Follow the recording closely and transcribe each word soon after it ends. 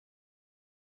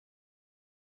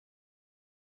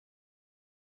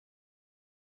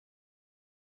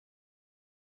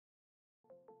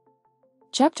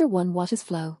Chapter 1: What is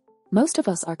flow? Most of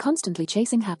us are constantly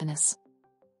chasing happiness.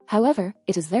 However,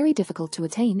 it is very difficult to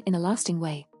attain in a lasting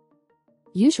way.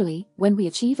 Usually, when we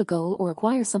achieve a goal or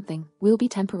acquire something, we'll be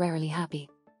temporarily happy.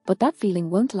 But that feeling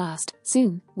won't last.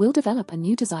 Soon, we'll develop a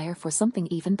new desire for something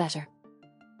even better.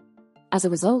 As a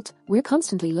result, we're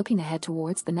constantly looking ahead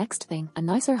towards the next thing: a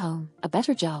nicer home, a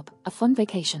better job, a fun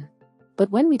vacation.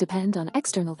 But when we depend on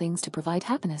external things to provide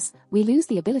happiness, we lose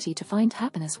the ability to find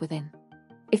happiness within.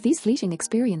 If these fleeting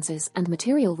experiences and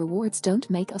material rewards don't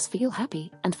make us feel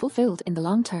happy and fulfilled in the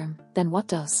long term, then what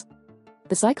does?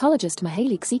 The psychologist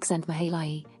Mihaly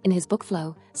Csikszentmihalyi, in his book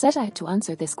Flow, set out to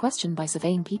answer this question by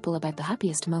surveying people about the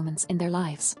happiest moments in their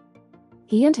lives.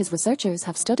 He and his researchers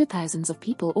have studied thousands of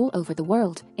people all over the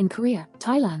world, in Korea,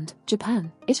 Thailand,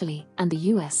 Japan, Italy, and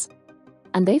the US.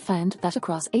 And they found that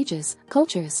across ages,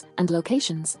 cultures, and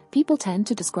locations, people tend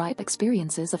to describe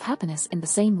experiences of happiness in the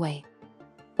same way.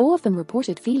 All of them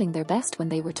reported feeling their best when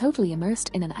they were totally immersed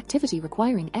in an activity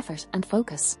requiring effort and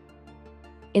focus.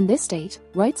 In this state,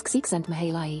 writes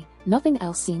Csikszentmihalyi, nothing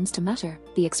else seems to matter.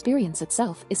 The experience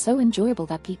itself is so enjoyable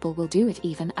that people will do it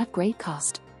even at great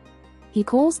cost. He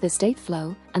calls this state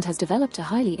flow, and has developed a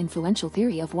highly influential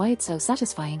theory of why it's so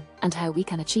satisfying, and how we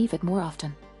can achieve it more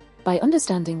often. By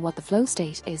understanding what the flow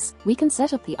state is, we can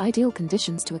set up the ideal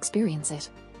conditions to experience it.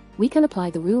 We can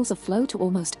apply the rules of flow to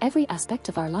almost every aspect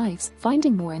of our lives,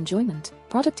 finding more enjoyment,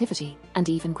 productivity, and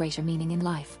even greater meaning in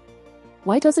life.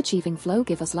 Why does achieving flow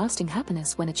give us lasting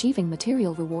happiness when achieving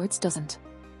material rewards doesn't?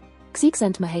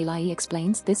 Csikszentmihalyi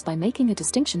explains this by making a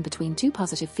distinction between two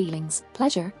positive feelings: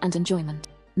 pleasure and enjoyment.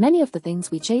 Many of the things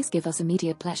we chase give us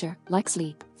immediate pleasure, like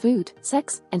sleep, food,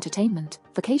 sex, entertainment,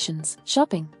 vacations,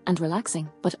 shopping, and relaxing,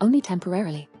 but only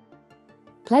temporarily.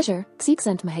 Pleasure,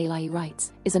 Csikszentmihalyi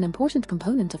writes, is an important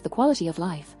component of the quality of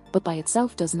life, but by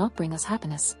itself does not bring us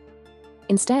happiness.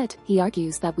 Instead, he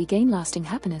argues that we gain lasting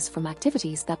happiness from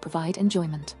activities that provide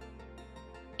enjoyment.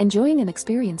 Enjoying an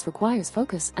experience requires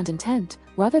focus and intent,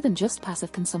 rather than just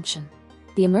passive consumption.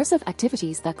 The immersive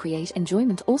activities that create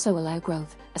enjoyment also allow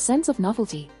growth, a sense of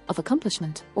novelty, of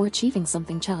accomplishment, or achieving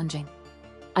something challenging.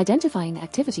 Identifying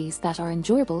activities that are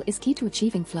enjoyable is key to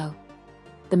achieving flow.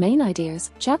 The main ideas,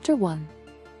 Chapter 1.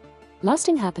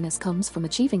 Lasting happiness comes from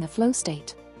achieving a flow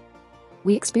state.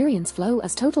 We experience flow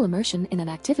as total immersion in an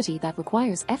activity that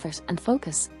requires effort and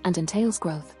focus, and entails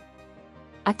growth.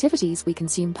 Activities we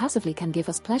consume passively can give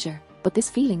us pleasure, but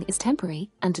this feeling is temporary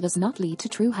and does not lead to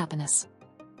true happiness.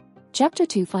 Chapter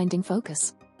 2: Finding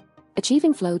focus.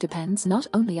 Achieving flow depends not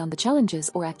only on the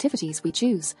challenges or activities we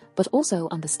choose, but also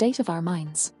on the state of our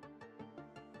minds.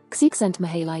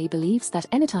 Csikszentmihalyi believes that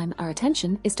anytime our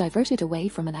attention is diverted away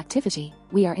from an activity,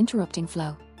 we are interrupting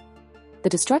flow. The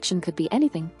distraction could be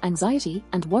anything: anxiety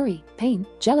and worry, pain,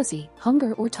 jealousy,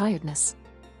 hunger, or tiredness.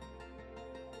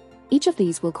 Each of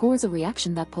these will cause a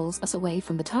reaction that pulls us away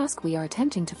from the task we are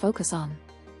attempting to focus on.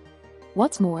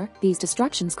 What's more, these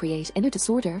distractions create inner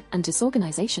disorder and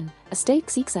disorganization, a state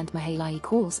Csikszentmihalyi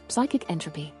calls psychic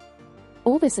entropy.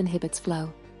 All this inhibits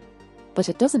flow. But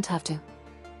it doesn't have to.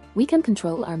 We can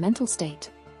control our mental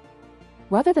state.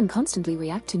 Rather than constantly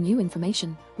react to new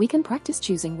information, we can practice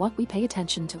choosing what we pay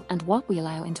attention to and what we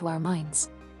allow into our minds.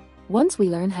 Once we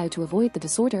learn how to avoid the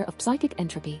disorder of psychic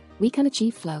entropy, we can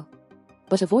achieve flow.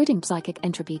 But avoiding psychic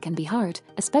entropy can be hard,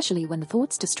 especially when the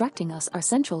thoughts distracting us are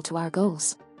central to our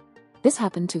goals. This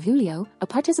happened to Julio, a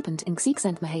participant in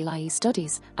Csikszentmihalyi's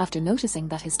studies, after noticing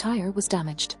that his tire was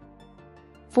damaged.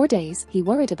 For days, he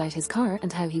worried about his car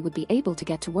and how he would be able to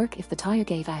get to work if the tire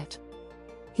gave out.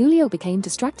 Julio became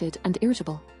distracted and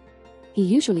irritable. He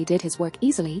usually did his work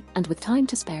easily and with time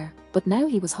to spare, but now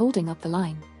he was holding up the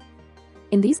line.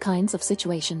 In these kinds of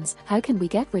situations, how can we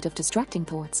get rid of distracting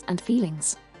thoughts and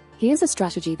feelings? Here's a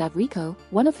strategy that Rico,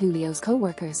 one of Julio's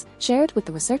co-workers, shared with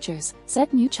the researchers: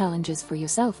 set new challenges for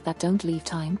yourself that don't leave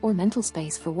time or mental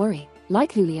space for worry.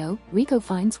 Like Julio, Rico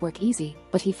finds work easy,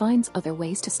 but he finds other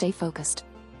ways to stay focused.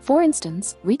 For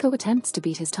instance, Rico attempts to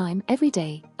beat his time every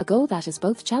day, a goal that is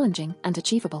both challenging and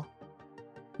achievable.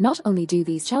 Not only do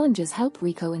these challenges help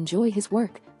Rico enjoy his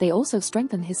work, they also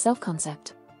strengthen his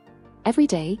self-concept. Every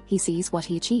day, he sees what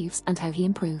he achieves and how he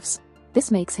improves.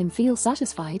 This makes him feel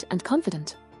satisfied and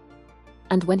confident.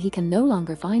 And when he can no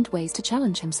longer find ways to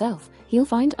challenge himself, he'll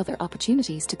find other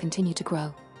opportunities to continue to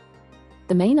grow.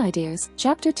 The main ideas,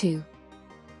 Chapter 2.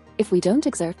 If we don't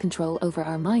exert control over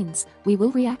our minds, we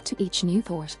will react to each new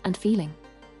thought and feeling.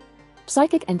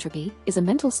 Psychic entropy is a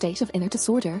mental state of inner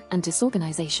disorder and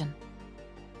disorganization.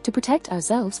 To protect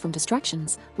ourselves from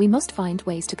distractions, we must find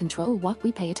ways to control what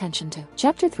we pay attention to.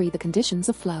 Chapter 3: The conditions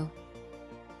of flow.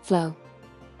 Flow.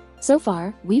 So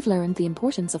far, we've learned the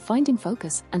importance of finding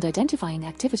focus and identifying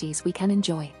activities we can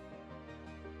enjoy.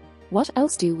 What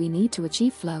else do we need to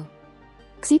achieve flow?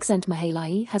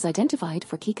 Csikszentmihalyi has identified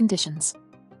 4 key conditions.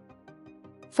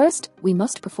 First, we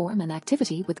must perform an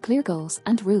activity with clear goals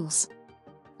and rules.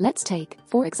 Let's take,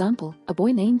 for example, a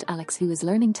boy named Alex who is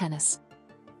learning tennis.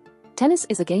 Tennis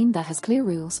is a game that has clear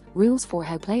rules for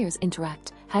how players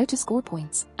interact, how to score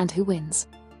points, and who wins.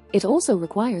 It also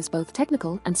requires both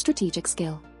technical and strategic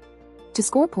skill. To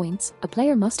score points, a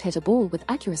player must hit a ball with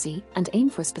accuracy and aim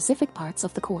for specific parts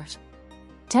of the court.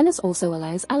 Tennis also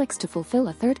allows Alex to fulfill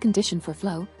a third condition for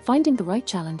flow, finding the right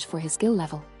challenge for his skill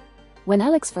level. When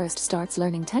Alex first starts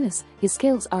learning tennis, his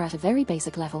skills are at a very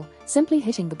basic level. Simply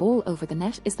hitting the ball over the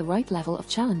net is the right level of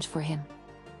challenge for him.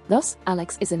 Thus,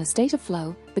 Alex is in a state of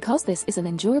flow, because this is an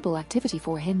enjoyable activity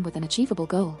for him with an achievable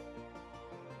goal.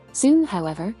 Soon,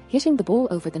 however, hitting the ball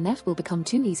over the net will become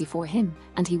too easy for him,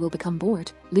 and he will become bored,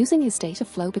 losing his state of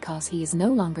flow because he is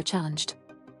no longer challenged.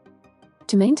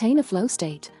 To maintain a flow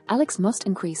state, Alex must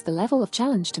increase the level of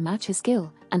challenge to match his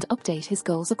skill, and update his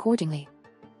goals accordingly.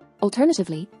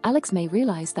 Alternatively, Alex may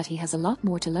realize that he has a lot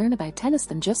more to learn about tennis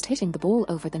than just hitting the ball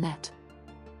over the net.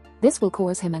 This will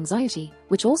cause him anxiety,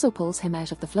 which also pulls him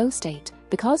out of the flow state,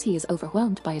 because he is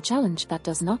overwhelmed by a challenge that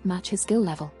does not match his skill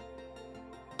level.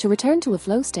 To return to a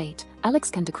flow state, Alex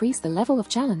can decrease the level of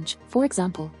challenge, for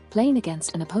example, playing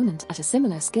against an opponent at a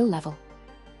similar skill level.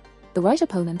 The right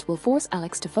opponent will force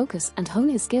Alex to focus and hone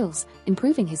his skills,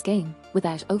 improving his game,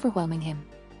 without overwhelming him.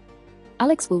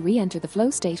 Alex will re-enter the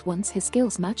flow state once his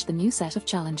skills match the new set of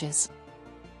challenges.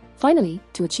 Finally,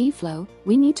 to achieve flow,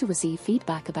 we need to receive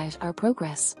feedback about our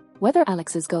progress. Whether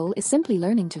Alex's goal is simply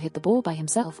learning to hit the ball by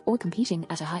himself or competing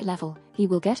at a high level, he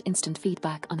will get instant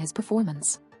feedback on his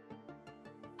performance.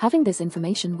 Having this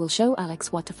information will show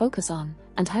Alex what to focus on,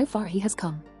 and how far he has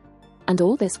come. And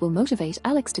all this will motivate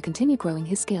Alex to continue growing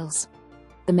his skills.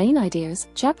 The main ideas,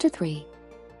 Chapter 3.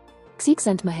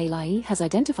 Csikszentmihalyi has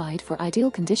identified 4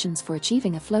 ideal conditions for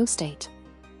achieving a flow state.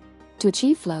 To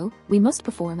achieve flow, we must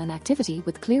perform an activity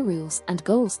with clear rules and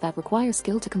goals that require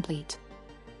skill to complete.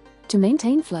 To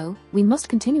maintain flow, we must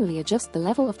continually adjust the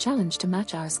level of challenge to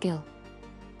match our skill.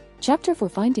 Chapter 4.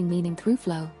 Finding meaning through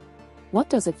flow. What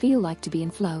does it feel like to be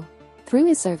in flow? Through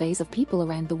his surveys of people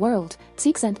around the world,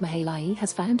 Csikszentmihalyi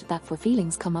has found that 4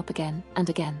 feelings come up again and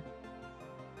again.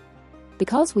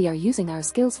 Because we are using our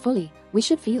skills fully, we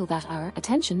should feel that our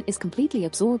attention is completely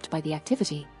absorbed by the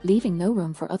activity, leaving no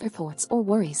room for other thoughts or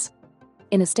worries.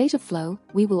 In a state of flow,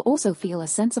 we will also feel a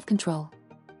sense of control.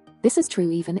 This is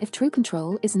true even if true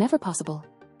control is never possible.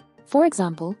 For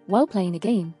example, while playing a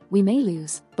game, we may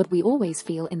lose, but we always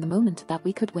feel in the moment that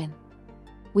we could win.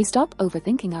 We stop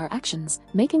overthinking our actions,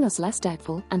 making us less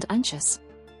doubtful and anxious.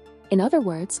 In other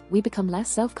words, we become less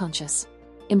self-conscious.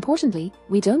 Importantly,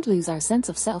 we don't lose our sense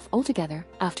of self altogether.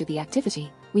 After the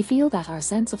activity, we feel that our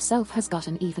sense of self has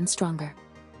gotten even stronger.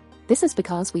 This is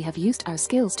because we have used our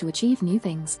skills to achieve new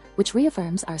things, which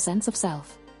reaffirms our sense of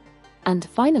self. And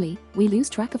finally, we lose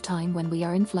track of time when we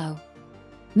are in flow.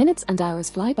 Minutes and hours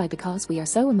fly by because we are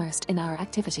so immersed in our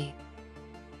activity.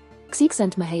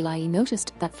 Csikszentmihalyi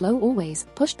noticed that flow always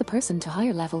pushed the person to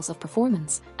higher levels of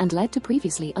performance and led to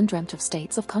previously undreamt of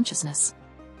states of consciousness.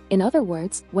 In other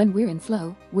words, when we're in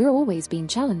flow, we're always being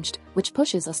challenged, which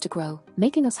pushes us to grow,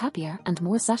 making us happier and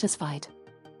more satisfied.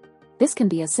 This can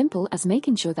be as simple as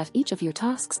making sure that each of your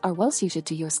tasks are well suited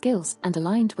to your skills and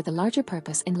aligned with a larger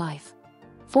purpose in life.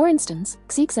 For instance,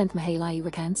 Csikszentmihalyi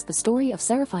recounts the story of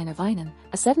Serafina Vinen,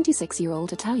 a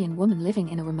 76-year-old Italian woman living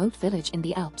in a remote village in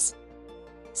the Alps.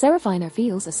 Serafina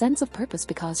feels a sense of purpose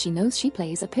because she knows she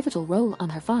plays a pivotal role on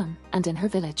her farm and in her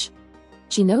village.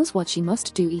 She knows what she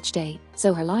must do each day,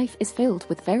 so her life is filled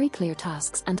with very clear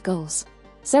tasks and goals.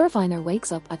 Serafina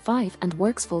wakes up at 5 and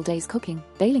works full days cooking,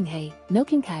 baling hay,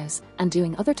 milking cows, and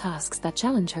doing other tasks that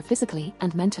challenge her physically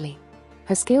and mentally.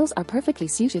 Her skills are perfectly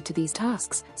suited to these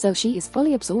tasks, so she is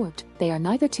fully absorbed. They are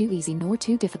neither too easy nor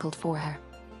too difficult for her.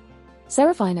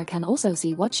 Serafina can also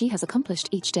see what she has accomplished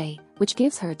each day, which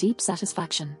gives her deep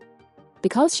satisfaction.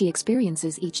 Because she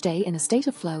experiences each day in a state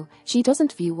of flow, she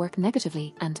doesn't view work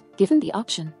negatively and, given the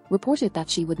option, reported that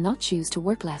she would not choose to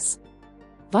work less.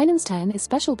 Vinen's town is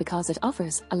special because it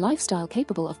offers a lifestyle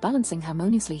capable of balancing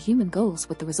harmoniously human goals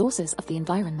with the resources of the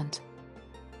environment.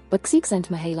 But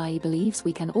Csikszentmihalyi believes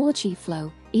we can all achieve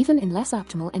flow, even in less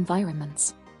optimal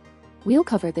environments. We'll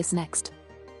cover this next.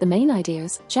 The main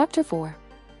ideas, Chapter 4.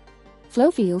 Flow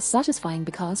feels satisfying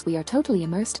because we are totally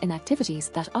immersed in activities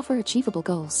that offer achievable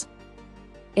goals.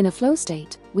 In a flow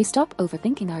state, we stop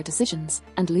overthinking our decisions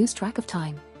and lose track of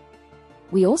time.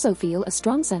 We also feel a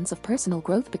strong sense of personal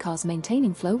growth because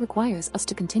maintaining flow requires us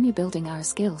to continue building our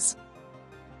skills.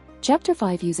 Chapter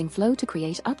 5: Using flow to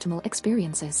create optimal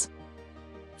experiences.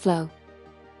 Flow.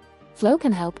 Flow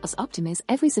can help us optimize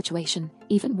every situation,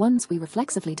 even ones we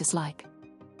reflexively dislike.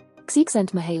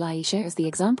 Csikszentmihalyi shares the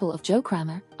example of Joe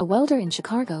Kramer, a welder in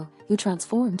Chicago, who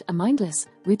transformed a mindless,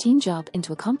 routine job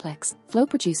into a complex,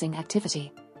 flow-producing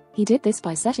activity. He did this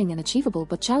by setting an achievable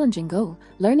but challenging goal,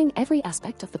 learning every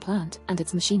aspect of the plant and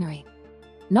its machinery.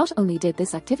 Not only did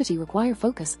this activity require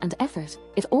focus and effort,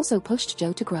 it also pushed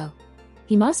Joe to grow.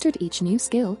 He mastered each new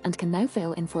skill and can now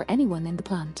fill in for anyone in the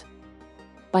plant.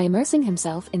 By immersing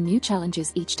himself in new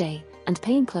challenges each day and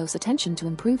paying close attention to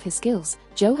improve his skills,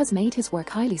 Joe has made his work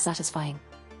highly satisfying.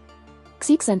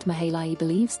 Csikszentmihalyi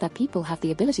believes that people have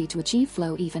the ability to achieve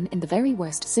flow even in the very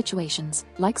worst situations,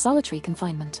 like solitary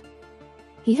confinement.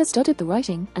 He has studied the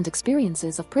writing and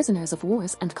experiences of prisoners of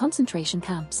wars and concentration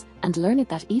camps, and learned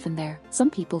that even there,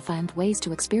 some people found ways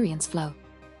to experience flow.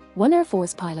 One Air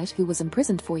Force pilot who was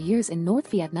imprisoned for years in North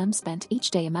Vietnam spent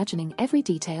each day imagining every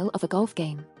detail of a golf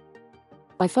game.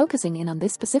 By focusing in on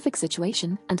this specific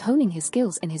situation and honing his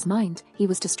skills in his mind, he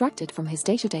was distracted from his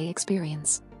day-to-day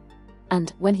experience.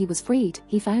 And, when he was freed,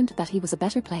 he found that he was a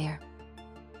better player.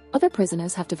 Other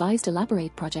prisoners have devised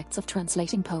elaborate projects of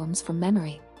translating poems from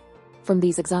memory. From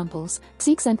these examples,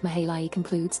 Csikszentmihalyi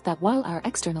concludes that while our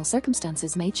external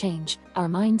circumstances may change, our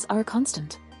minds are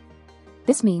constant.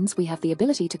 This means we have the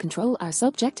ability to control our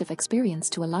subjective experience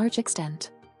to a large extent.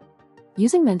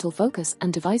 Using mental focus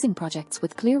and devising projects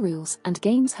with clear rules and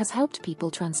games has helped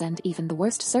people transcend even the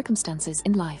worst circumstances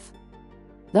in life.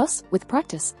 Thus, with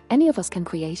practice, any of us can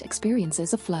create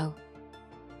experiences of flow.